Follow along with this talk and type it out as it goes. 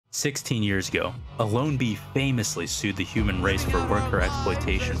16 years ago, a lone bee famously sued the human race for worker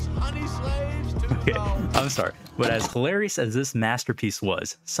exploitation. Okay, I'm sorry, but as hilarious as this masterpiece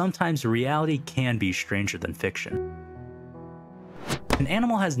was, sometimes reality can be stranger than fiction. An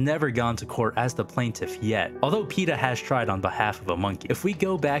animal has never gone to court as the plaintiff yet, although PETA has tried on behalf of a monkey. If we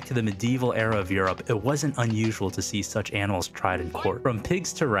go back to the medieval era of Europe, it wasn't unusual to see such animals tried in court. From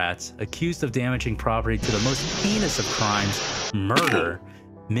pigs to rats, accused of damaging property, to the most heinous of crimes, murder,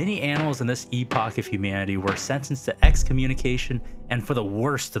 many animals in this epoch of humanity were sentenced to excommunication and, for the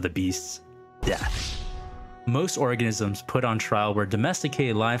worst of the beasts, death. Most organisms put on trial were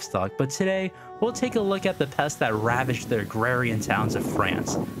domesticated livestock, but today we'll take a look at the pest that ravaged the agrarian towns of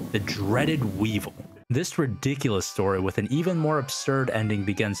France, the dreaded weevil. This ridiculous story with an even more absurd ending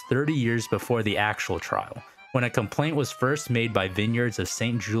begins 30 years before the actual trial, when a complaint was first made by vineyards of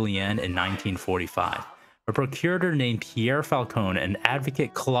Saint Juliens in 1945. A procurator named Pierre Falcon and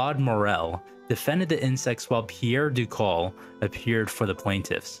advocate Claude Morel defended the insects while Pierre Ducal appeared for the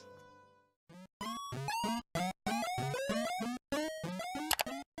plaintiffs.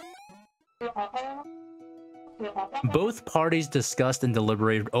 Both parties discussed and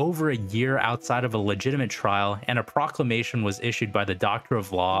deliberated over a year outside of a legitimate trial, and a proclamation was issued by the Doctor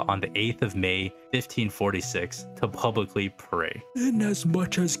of Law on the 8th of May, 1546, to publicly pray.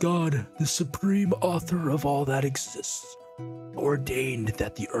 "Inasmuch as God, the supreme author of all that exists, ordained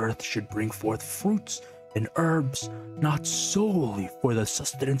that the earth should bring forth fruits and herbs, not solely for the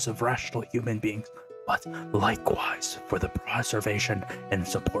sustenance of rational human beings, but likewise for the preservation and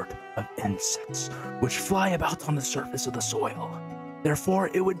support of insects which fly about on the surface of the soil. Therefore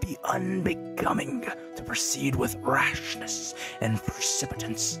it would be unbecoming to proceed with rashness and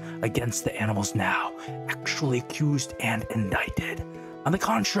precipitance against the animals now actually accused and indicted. On the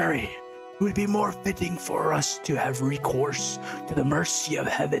contrary, it would be more fitting for us to have recourse to the mercy of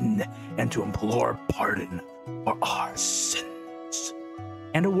heaven and to implore pardon for our sins."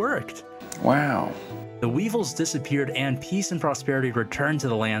 And it worked. Wow. The weevils disappeared and peace and prosperity returned to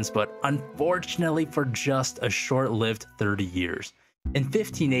the lands, but unfortunately for just a short-lived 30 years. In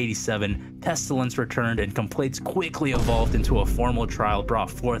 1587, pestilence returned and complaints quickly evolved into a formal trial brought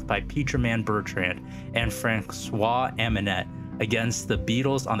forth by Peterman Bertrand and Francois Aminet against the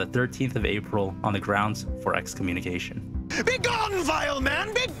Beetles on the 13th of April on the grounds for excommunication. "Begone, vile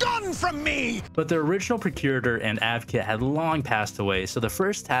man! Begone from me!" But the original procurator and advocate had long passed away, so the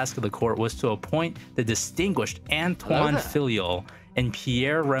first task of the court was to appoint the distinguished Antoine Filiol and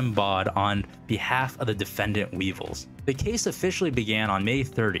Pierre Rembaud on behalf of the defendant weevils. The case officially began on May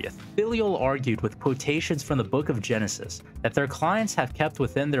 30th. Filiol argued with quotations from the Book of Genesis that their clients have kept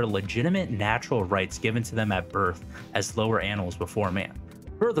within their legitimate natural rights given to them at birth as lower animals before man.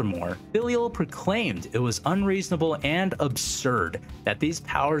 Furthermore, Filiol proclaimed it was unreasonable and absurd that these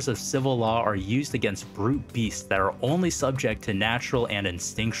powers of civil law are used against brute beasts that are only subject to natural and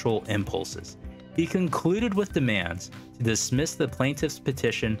instinctual impulses. He concluded with demands to dismiss the plaintiff's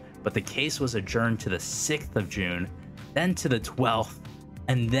petition, but the case was adjourned to the 6th of June, then to the 12th,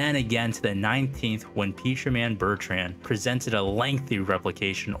 and then again to the 19th when Peterman Bertrand presented a lengthy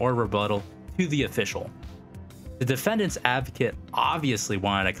replication or rebuttal to the official. The defendant's advocate obviously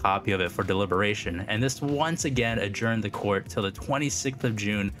wanted a copy of it for deliberation, and this once again adjourned the court till the 26th of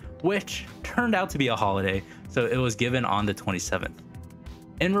June, which turned out to be a holiday, so it was given on the 27th.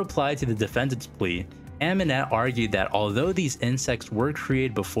 In reply to the defendant's plea, Aminet argued that although these insects were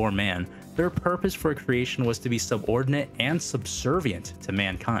created before man, their purpose for creation was to be subordinate and subservient to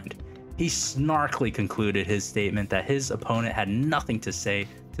mankind. He snarkily concluded his statement that his opponent had nothing to say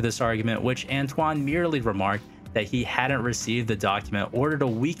to this argument, which Antoine merely remarked that he hadn't received the document ordered a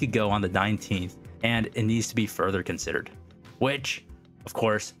week ago on the 19th, and it needs to be further considered, which, of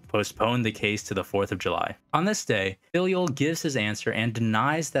course, postponed the case to the 4th of July. On this day, Filiol gives his answer and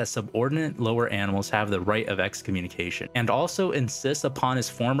denies that subordinate lower animals have the right of excommunication, and also insists upon his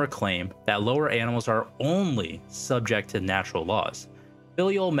former claim that lower animals are only subject to natural laws.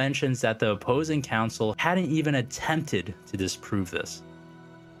 Filiol mentions that the opposing counsel hadn't even attempted to disprove this.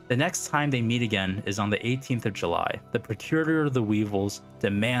 The next time they meet again is on the 18th of July. The procurator of the weevils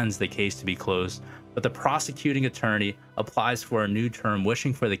demands the case to be closed, but the prosecuting attorney applies for a new term,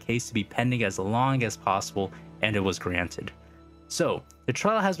 wishing for the case to be pending as long as possible, and it was granted. So, the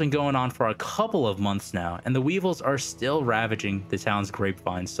trial has been going on for a couple of months now, and the weevils are still ravaging the town's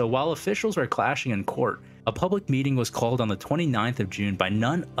grapevines. So while officials are clashing in court, a public meeting was called on the 29th of June by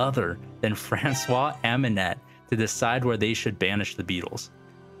none other than Francois Aminet to decide where they should banish the beetles.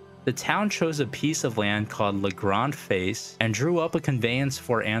 The town chose a piece of land called Le Grand Face and drew up a conveyance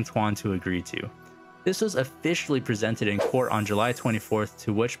for Antoine to agree to. This was officially presented in court on July 24th,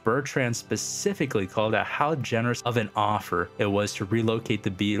 to which Bertrand specifically called out how generous of an offer it was to relocate the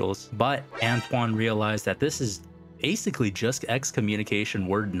beetles, but Antoine realized that this is basically just excommunication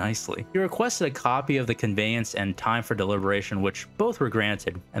worded nicely. He requested a copy of the conveyance and time for deliberation, which both were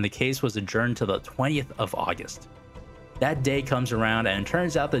granted, and the case was adjourned to the 20th of August. That day comes around, and it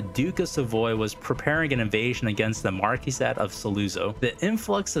turns out the Duke of Savoy was preparing an invasion against the Marquisate of Saluzzo. The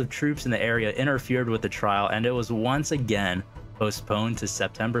influx of troops in the area interfered with the trial, and it was once again postponed to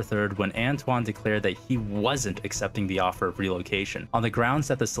September 3rd, when Antoine declared that he wasn't accepting the offer of relocation, on the grounds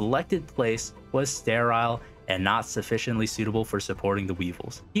that the selected place was sterile and not sufficiently suitable for supporting the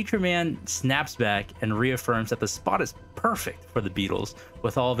weevils. Teacher Man snaps back and reaffirms that the spot is perfect for the beetles,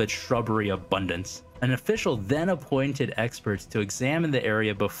 with all of its shrubbery abundance. An official then appointed experts to examine the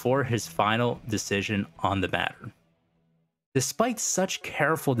area before his final decision on the matter. Despite such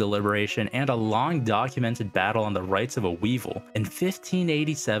careful deliberation and a long documented battle on the rights of a weevil, in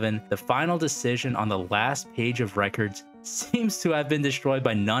 1587, the final decision on the last page of records seems to have been destroyed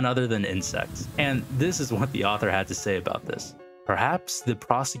by none other than insects. And this is what the author had to say about this. Perhaps the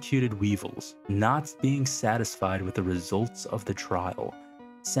prosecuted weevils, not being satisfied with the results of the trial,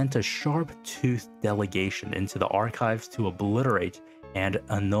 sent a sharp-toothed delegation into the archives to obliterate and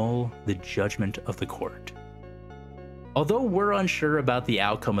annul the judgment of the court. Although we're unsure about the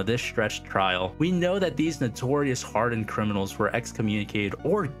outcome of this stretched trial, we know that these notorious hardened criminals were excommunicated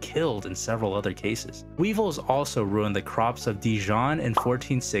or killed in several other cases. Weevils also ruined the crops of Dijon in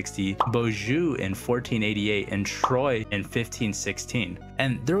 1460, Beaujeu in 1488, and Troyes in 1516.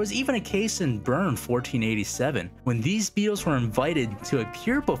 And there was even a case in Bern 1487, when these beetles were invited to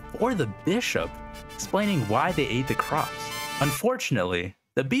appear before the bishop, explaining why they ate the crops. Unfortunately,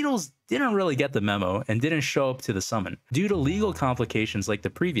 the beetles didn't really get the memo and didn't show up to the summon. Due to legal complications like the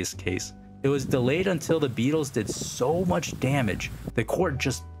previous case, it was delayed until the beetles did so much damage, the court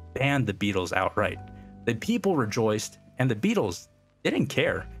just banned the beetles outright. The people rejoiced, and the beetles didn't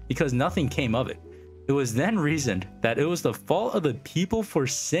care because nothing came of it. It was then reasoned that it was the fault of the people for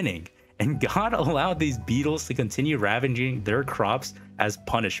sinning, and God allowed these beetles to continue ravaging their crops as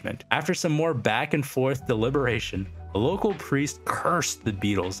punishment. After some more back and forth deliberation, a local priest cursed the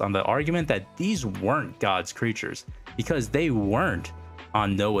beetles on the argument that these weren't God's creatures, because they weren't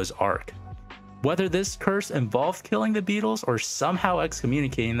on Noah's Ark. Whether this curse involved killing the beetles or somehow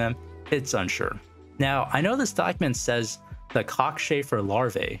excommunicating them, it's unsure. Now, I know this document says the cockchafer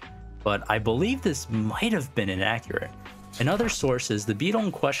larvae, but I believe this might have been inaccurate. In other sources, the beetle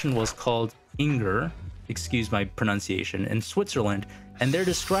in question was called Inger, excuse my pronunciation, in Switzerland, and they're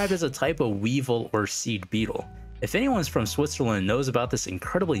described as a type of weevil or seed beetle. If anyone's from Switzerland and knows about this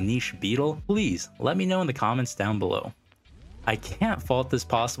incredibly niche beetle, please let me know in the comments down below. I can't fault this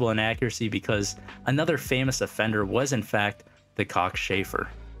possible inaccuracy because another famous offender was in fact the cockchafer.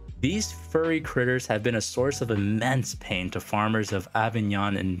 These furry critters have been a source of immense pain to farmers of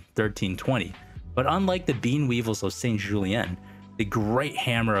Avignon in 1320, but unlike the bean weevils of Saint Julien, the great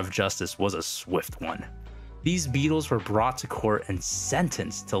hammer of justice was a swift one. These beetles were brought to court and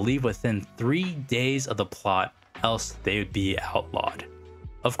sentenced to leave within 3 days of the plot, else they would be outlawed.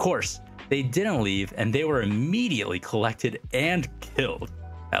 Of course, they didn't leave, and they were immediately collected and killed,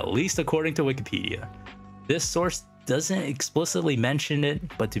 at least according to Wikipedia. This source doesn't explicitly mention it,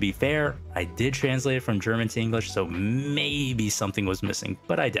 but to be fair, I did translate it from German to English, so maybe something was missing,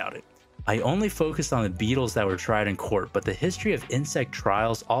 but I doubt it. I only focused on the beetles that were tried in court, but the history of insect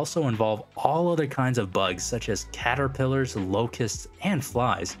trials also involve all other kinds of bugs such as caterpillars, locusts, and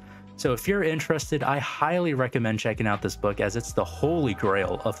flies. So if you're interested, I highly recommend checking out this book as it's the holy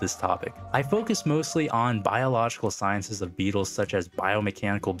grail of this topic. I focus mostly on biological sciences of beetles such as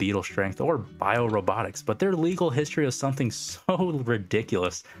biomechanical beetle strength or biorobotics, but their legal history is something so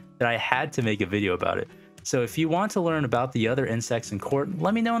ridiculous that I had to make a video about it. So if you want to learn about the other insects in court,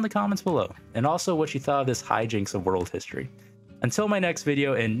 let me know in the comments below, and also what you thought of this hijinks of world history. Until my next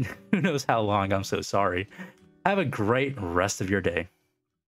video, and who knows how long, I'm so sorry, have a great rest of your day.